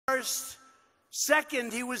first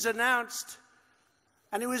second he was announced.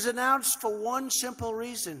 And he was announced for one simple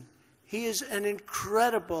reason. He is an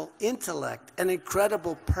incredible intellect, an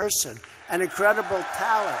incredible person, an incredible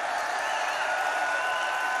talent.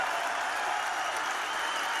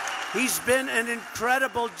 He's been an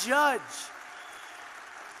incredible judge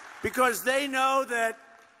because they know that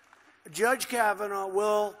Judge Kavanaugh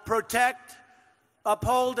will protect,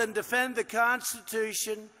 uphold, and defend the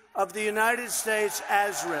Constitution of the United States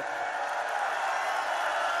as written.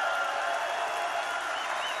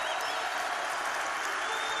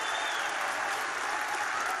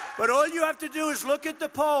 But all you have to do is look at the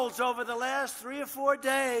polls over the last 3 or 4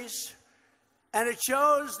 days, and it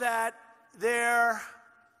shows that their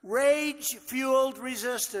rage-fueled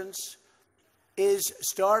resistance is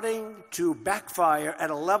starting to backfire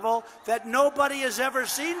at a level that nobody has ever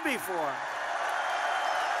seen before.